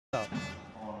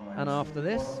And after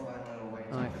this,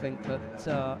 I think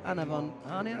that Anna von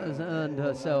Hania has earned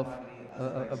herself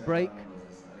a break.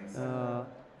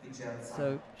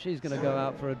 So she's going to go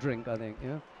out for a drink, I think,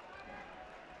 yeah?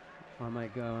 I may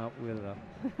go out with her.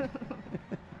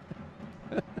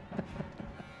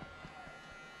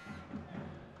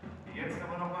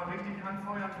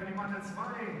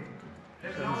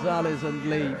 Gonzalez and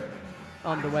Lee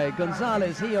underway.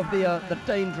 Gonzalez, he of the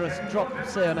dangerous drop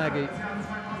Seoinage.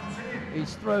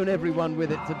 He's thrown everyone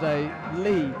with it today.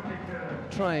 Lee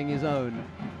trying his own.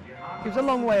 He was a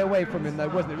long way away from him though,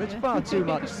 wasn't it? There's far too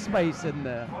much space in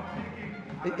there.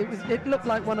 It looked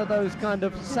like one of those kind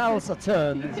of salsa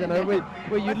turns, you know,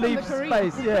 where you leave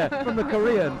space, yeah, from the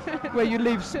Korean, where you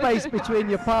leave space between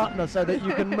your partner so that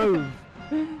you can move.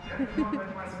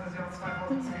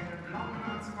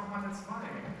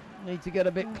 Need to get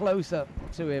a bit closer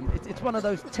to him. It's one of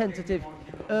those tentative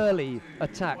early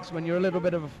attacks when you're a little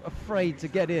bit afraid to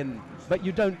get in, but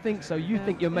you don't think so. You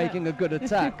think you're making a good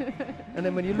attack. And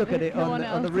then when you look at it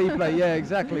on the replay, yeah,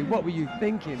 exactly. What were you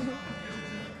thinking?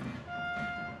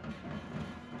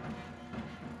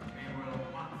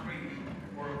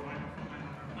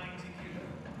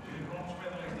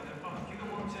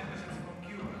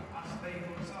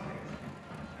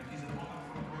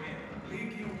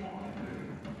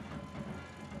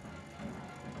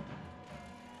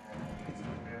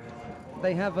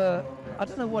 They have I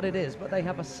don't know what it is, but they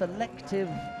have a selective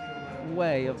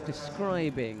way of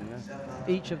describing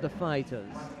each of the fighters.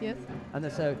 Yes. And they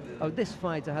say, oh, this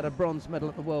fighter had a bronze medal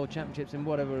at the World Championships in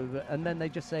whatever, and then they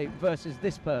just say, versus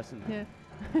this person. Yeah.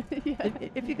 Yeah.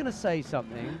 If you're going to say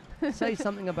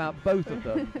something about both of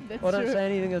them, or don't true. say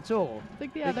anything at all. It's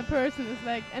like the other person is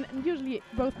like, and usually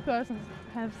both persons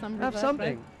have some result,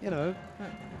 something, right? you know.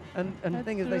 And the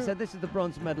thing is, they said this is the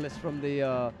bronze medalist from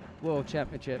the World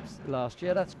Championships last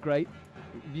year. That's great.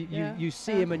 You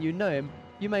see him and you know him.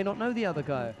 You may not know the other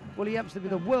guy. Well, he happens to be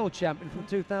the world champion from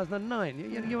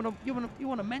 2009. You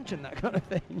want to mention that kind of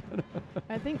thing. You know?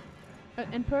 I think,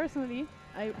 and personally,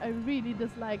 I really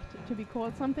disliked to be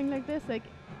called something like this. Like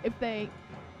if they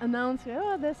announce,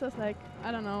 oh, this is like,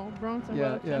 I don't know, bronze or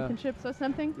world championships or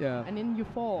something, and then you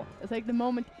fall. It's like the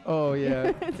moment. Oh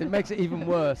yeah, it makes it even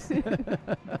worse.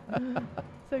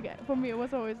 So yeah, for me, it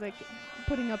was always like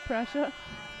putting up pressure.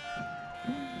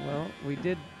 Well, we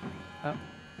did.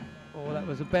 Oh, that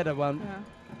was a better one.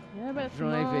 Yeah, but it's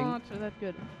driving. not that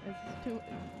good. It's too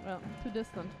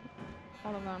distant.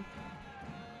 All of them.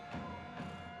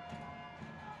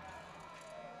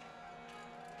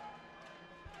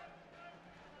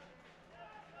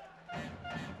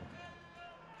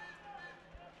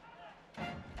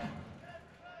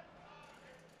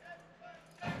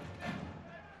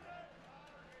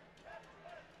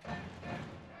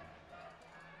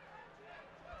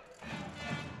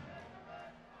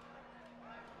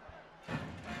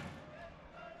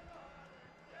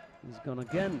 He's gone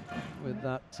again with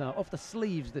that off the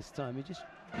sleeves this time. He just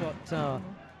got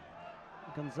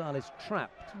Gonzalez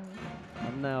trapped.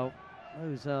 And now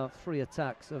those 3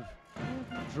 attacks have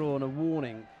drawn a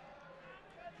warning.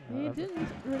 He didn't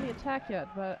really attack yet,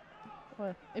 but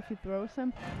well, if he throws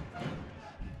him.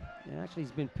 Yeah, actually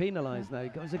he's been penalized now. He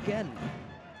goes again.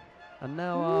 And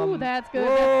now ooh, that's good.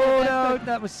 Oh, that's no,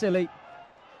 that was silly.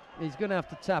 He's going to have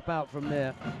to tap out from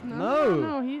there.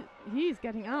 No, he's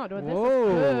getting out. But this is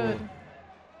good.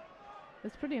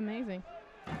 It's pretty amazing.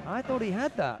 I thought he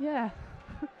had that. Yeah,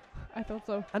 I thought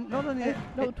so. And not only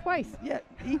twice. Yeah,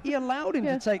 he allowed him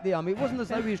to take the arm. It wasn't as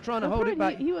though he was trying to hold it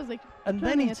back. He was like, and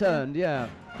then he turned. Yeah,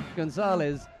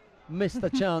 Gonzalez missed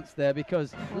the chance there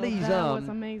because Lee's arm. Was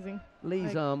amazing.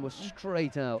 Lee's arm was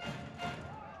straight out.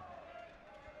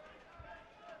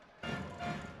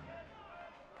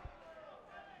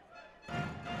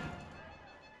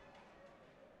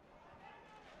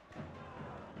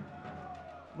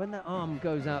 When that arm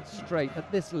goes out straight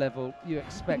at this level, you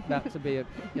expect that to be a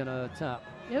tap.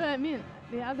 Yeah, but I mean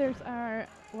the others are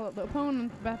the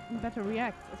opponent better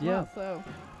reacts as well. So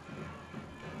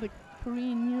the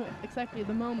Korean knew exactly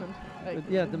the moment. Like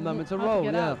the moment to roll.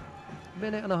 Yeah,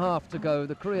 minute and a half to go.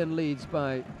 The Korean leads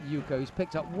by Yuko. He's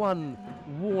picked up 1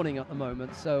 warning at the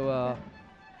moment, so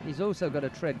he's also got to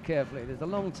tread carefully. There's a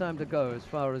long time to go as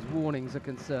far as warnings are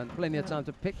concerned. Plenty of time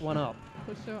to pick one up.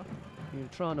 For sure. He'll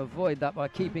try and avoid that by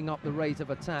keeping up the rate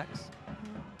of attacks.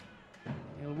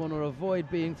 He'll want to avoid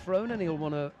being thrown, and he'll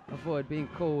want to avoid being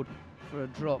called for a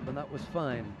drop, and that was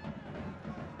fine.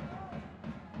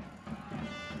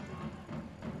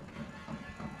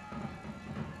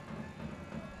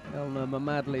 Elner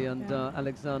Mamadli and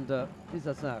Alexander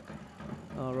Izazak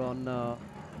are on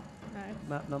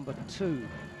map number 2.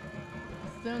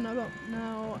 Still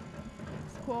no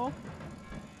score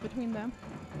between them.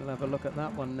 We'll have a look at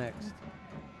that one next.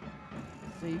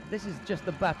 See, this is just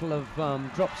a battle of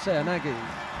drop seoinagis.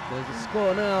 There's a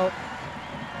score now.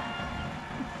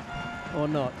 Or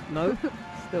not. No,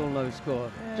 still no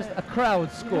score. Just a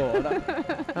crowd score.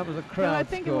 That was a crowd score. No, I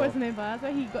think it was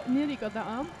Nevada. He nearly got the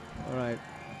arm. All right.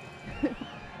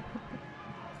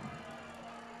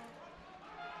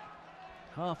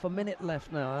 Half a minute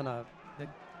left now, Anna.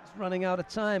 It's running out of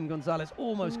time. Gonzalez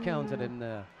almost countered him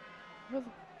there.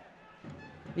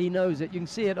 He knows it. You can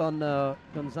see it on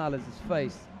Gonzalez's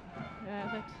face.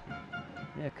 Yeah,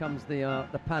 Here comes the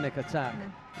panic attack.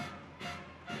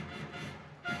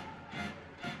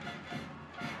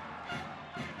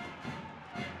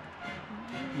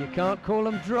 You can't call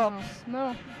them drops.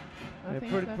 No.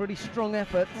 They're pretty strong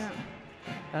efforts. Yeah.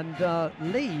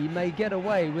 And Lee may get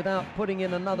away without putting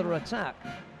in another attack,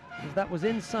 because that was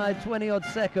inside 20-odd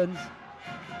seconds.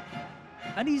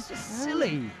 And he's just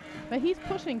silly. But he's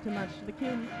pushing too much, the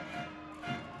Kyu.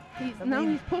 Now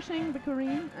he's pushing the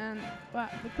Korean,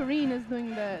 but the Korean is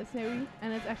doing the series,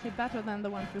 and it's actually better than the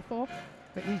ones before.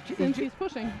 But he's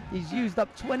pushing. He's used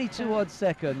up 22-odd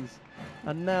seconds,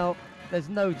 and now there's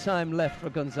no time left for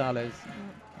Gonzalez.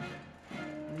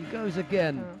 And he goes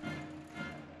again.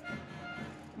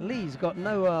 Lee's got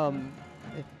no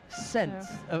sense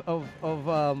of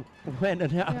when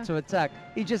and how to attack.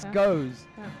 He just goes.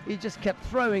 He just kept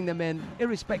throwing them in,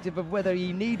 irrespective of whether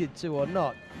he needed to or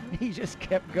not. He just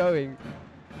kept going.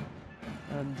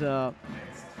 And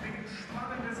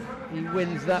he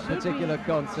wins that particular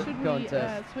contest. Should we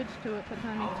switch to a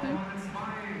tatami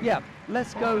 2? Yeah,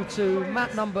 let's go to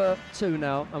mat number 2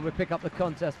 now, and we pick up the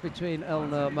contest between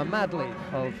Elnur Mamadli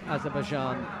of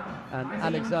Azerbaijan and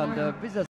Alexander Vizas.